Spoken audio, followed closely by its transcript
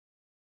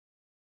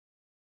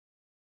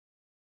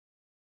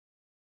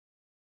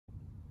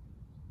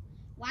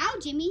Wow,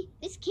 Jimmy,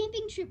 this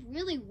camping trip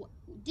really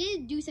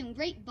did do some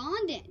great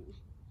bonding.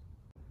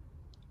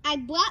 I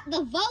bought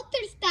the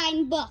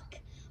Vulturestein book.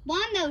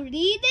 Wanna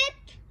read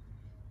it?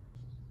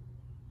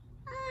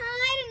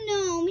 I don't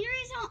know.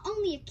 Miri's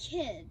only a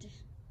kid.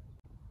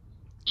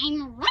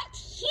 I'm right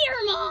here,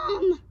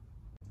 Mom.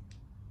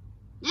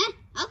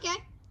 Okay.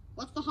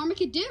 What's the harm it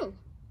could do?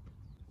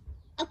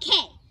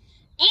 Okay.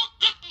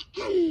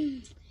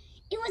 It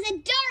was a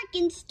dark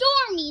and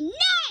stormy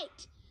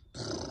night.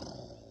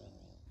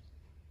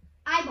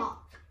 Eyeball.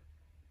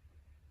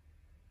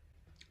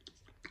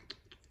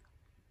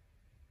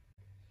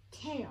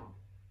 Tail.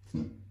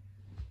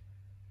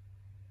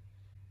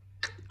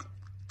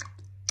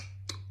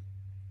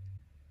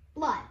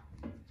 Blood.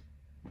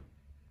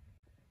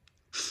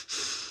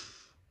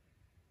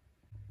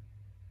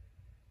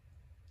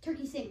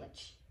 Turkey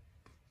sandwich.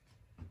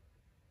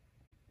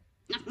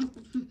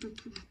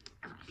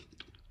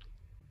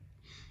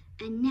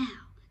 And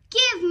now,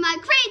 give my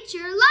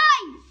creature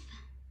life!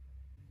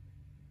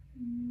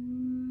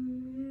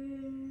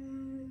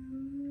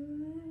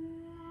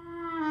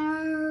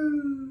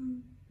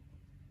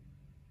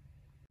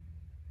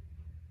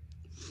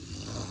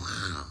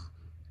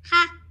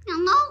 Ha,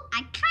 no,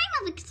 I kind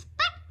of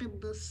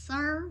expected this,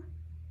 sir.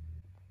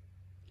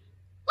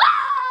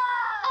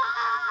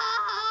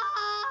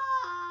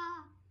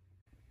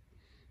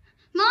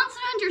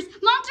 Monster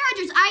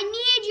Hunters, I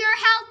need your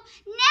help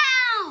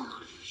now!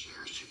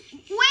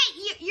 Wait,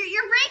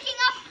 you're breaking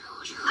up.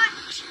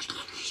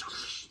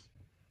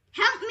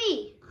 Help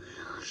me!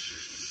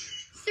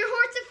 Sir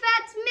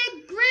Horsefat's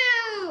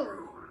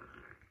McGrew!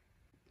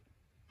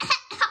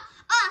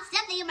 Oh,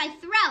 something in my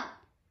throat.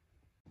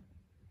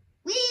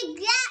 We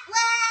got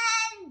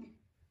one!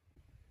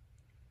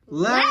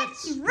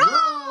 Let's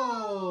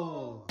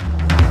roll!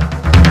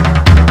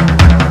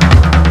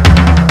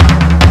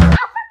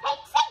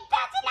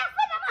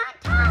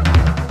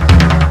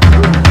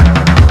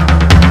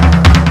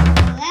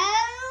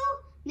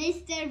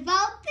 Mr.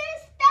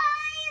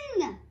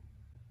 Vulturestein!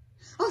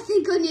 Oh,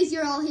 thank goodness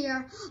you're all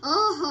here.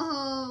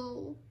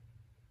 Oh,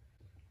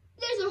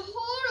 there's a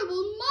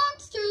horrible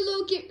monster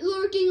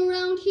lurking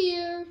around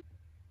here.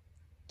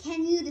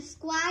 Can you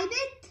describe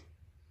it?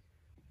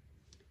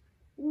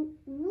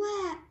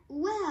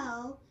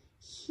 Well,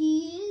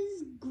 he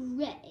is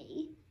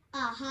gray.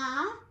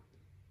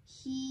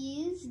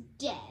 He is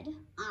dead.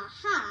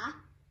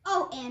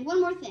 Oh, and one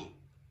more thing.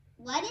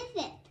 What is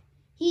it?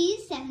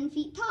 He's 7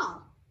 feet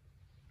tall.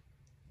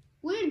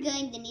 We're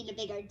going to need a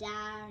bigger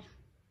jar.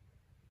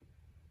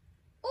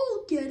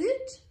 I'll get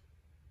it.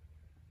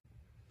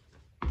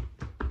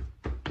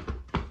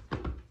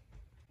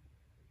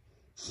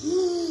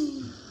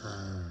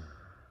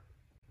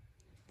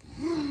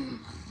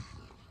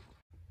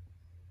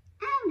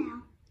 Oh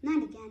no,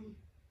 not again.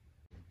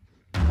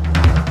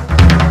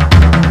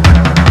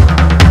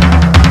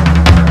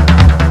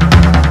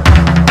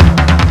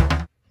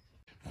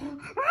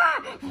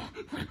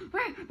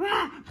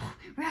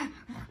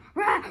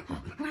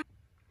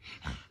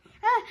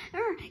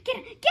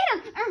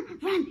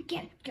 Run,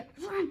 get him,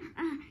 run,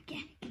 run.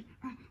 Get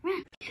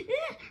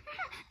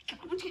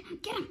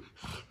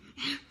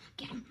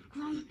him,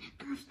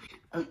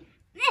 run,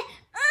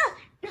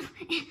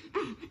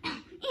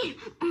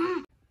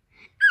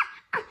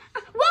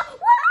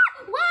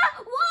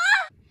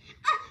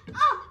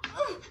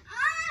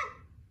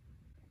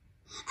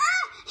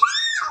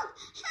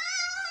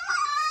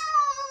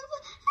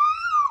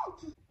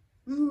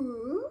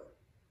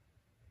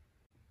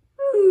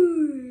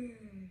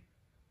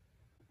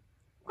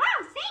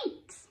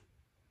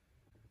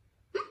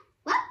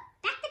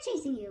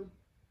 chasing you.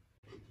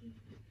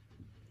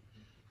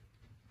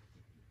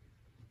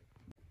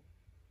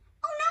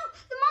 Oh no!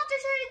 The monster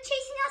started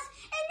chasing us,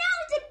 and now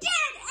it's a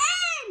dead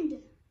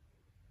end!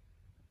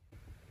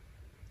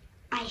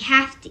 I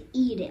have to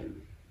eat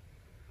him.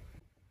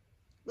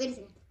 Wait a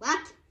second.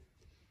 What?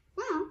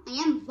 Well, I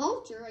am a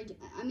vulture. I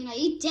mean, I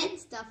eat dead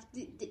stuff.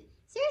 Seriously,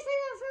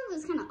 that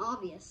was kind of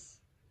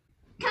obvious.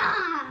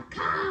 Caw,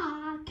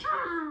 caw,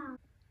 caw.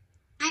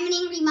 I'm an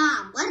angry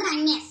mom. What did I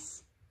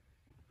miss?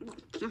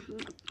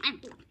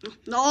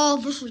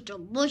 Oh, this is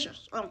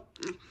delicious.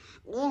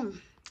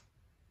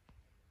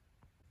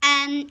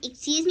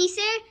 Excuse me,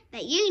 sir,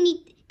 but you're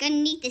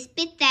gonna need to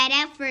spit that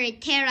out for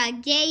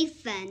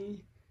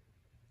interrogation.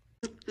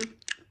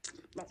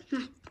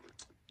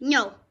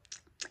 No.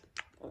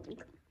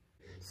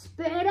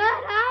 Spit it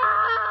out!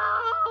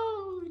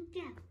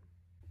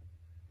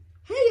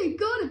 Hey, I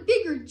got a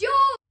bigger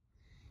jaw!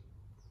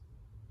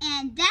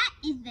 And that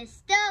is the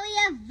story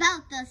of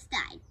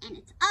Vulturestein, and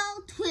it's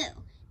all true.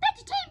 But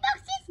the $10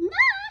 is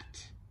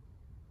not.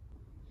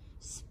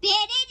 Spit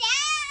it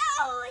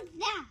out!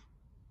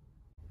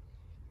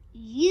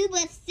 You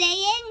will say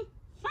it.